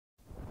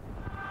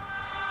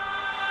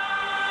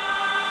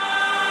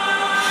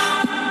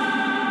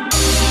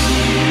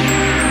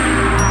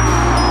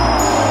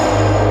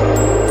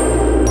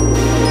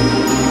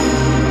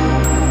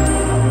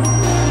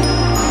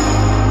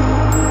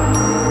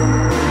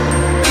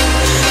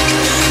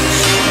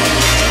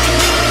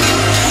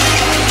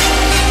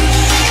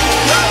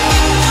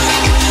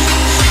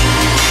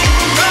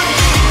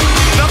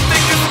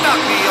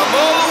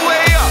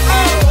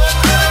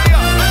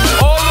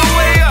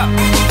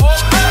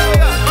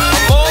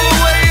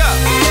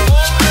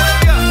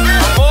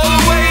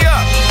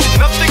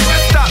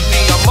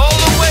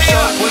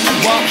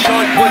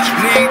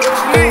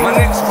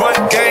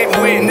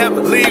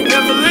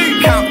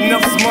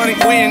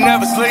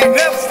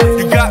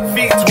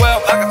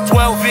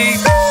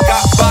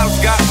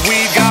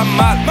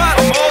I'm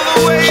all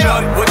the way up.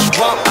 Shorty, what you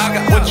want? I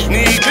got what you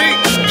need.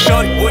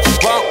 Shorty, what you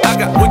want? I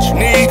got what you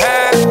need.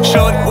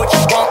 Shorty, what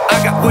you want?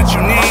 I got what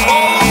you need. I'm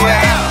all the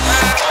way up.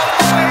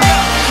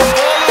 I'm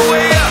all the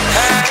way up.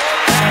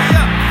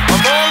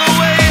 I'm all the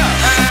way up.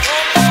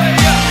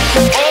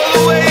 All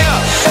the way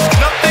up.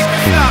 Nothing can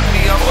stop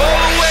me. I'm all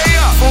the way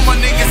up. For my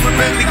niggas with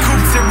Bentley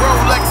coupes and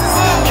Rolexes,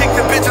 kicked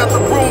the bitch out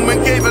the room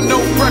and gave her no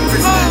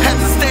breakfast. Had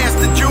to stash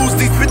the Jews,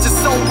 these bitches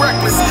so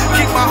reckless.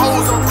 Keep my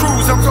hoes on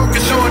cruise, I'm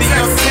talking shorty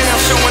uptown,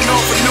 showing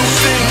off for new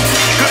things.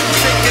 Couldn't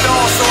take it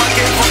all, so I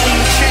gave her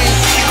own change.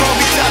 She called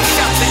me top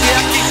shots, and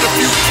yeah, I keep a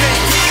few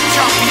chains.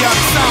 Chop me out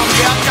of town,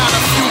 yeah, I got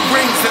a few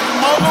rings, and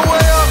I'm all the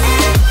way up.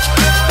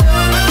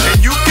 And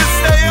you can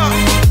stay up.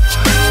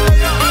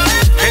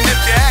 And if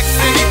you ask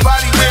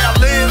anybody where I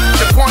live,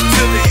 they point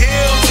to the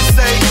hills and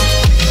say,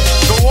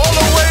 go all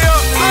the way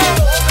up.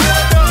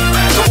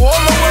 Go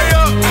all the way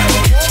up.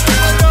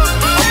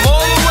 I'm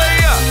all the way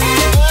up.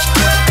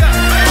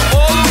 I'm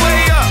all the way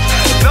up.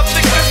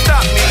 Nothing can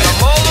stop me.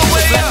 I'm all the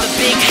way up. Left a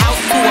big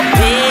house to a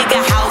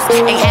bigger house.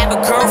 Ain't have a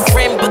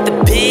girlfriend, but the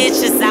bitch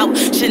is out.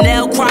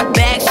 Chanel crop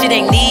bag, shit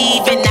ain't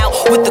even out.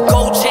 With the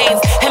gold chains,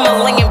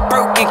 Himalayan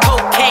Birkin,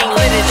 cocaine,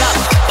 lit it up.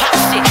 Pop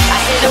shit, I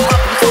hit him up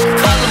and took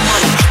color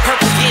money.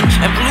 Purple yin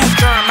and blue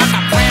germ, I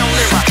got brown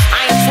lira.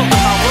 I ain't talking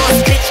about raw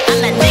stitch,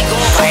 I'm that nigga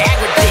on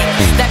Viagra dick.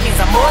 That means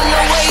I'm on the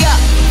way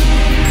up.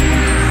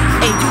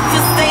 And you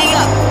can stay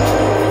up.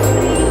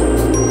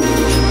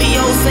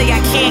 P.O. say I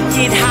can't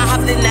get high,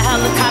 hopped in the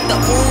helicopter,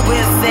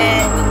 Uber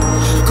said,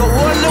 go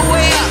all the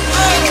way up.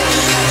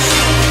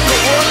 Go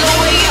all the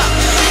way up.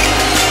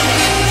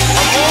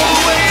 I'm all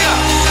the way up.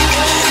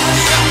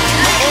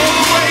 I'm all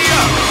the way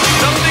up.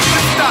 Nothing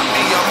can stop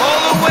me. I'm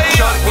all the way up.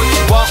 Shorty, what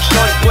you want?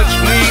 Shorty, what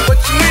you need? What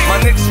you need? My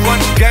niggas run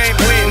the game.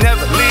 We ain't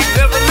never leave.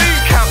 Never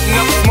leave. Counting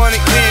up this money.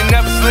 We ain't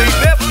never sleep.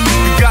 Never.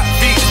 You got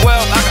V12.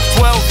 I got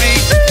 12 V.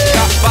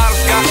 Got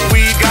bottles. Got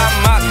weed. Got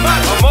my.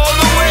 I'm all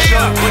the way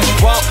up. Shorty, what you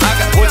want? I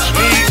got what you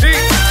need.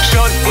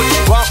 Shorty, what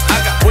you want? I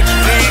got what you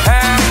need.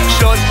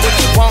 Shorty, what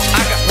you want?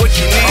 I got what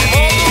you need. I'm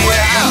all the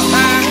way up.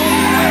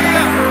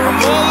 I'm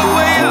all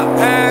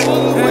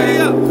the way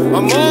up.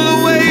 I'm all the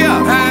way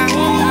up.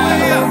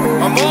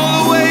 I'm all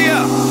the way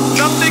up.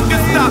 Nothing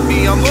can stop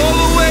me. I'm all the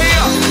way up.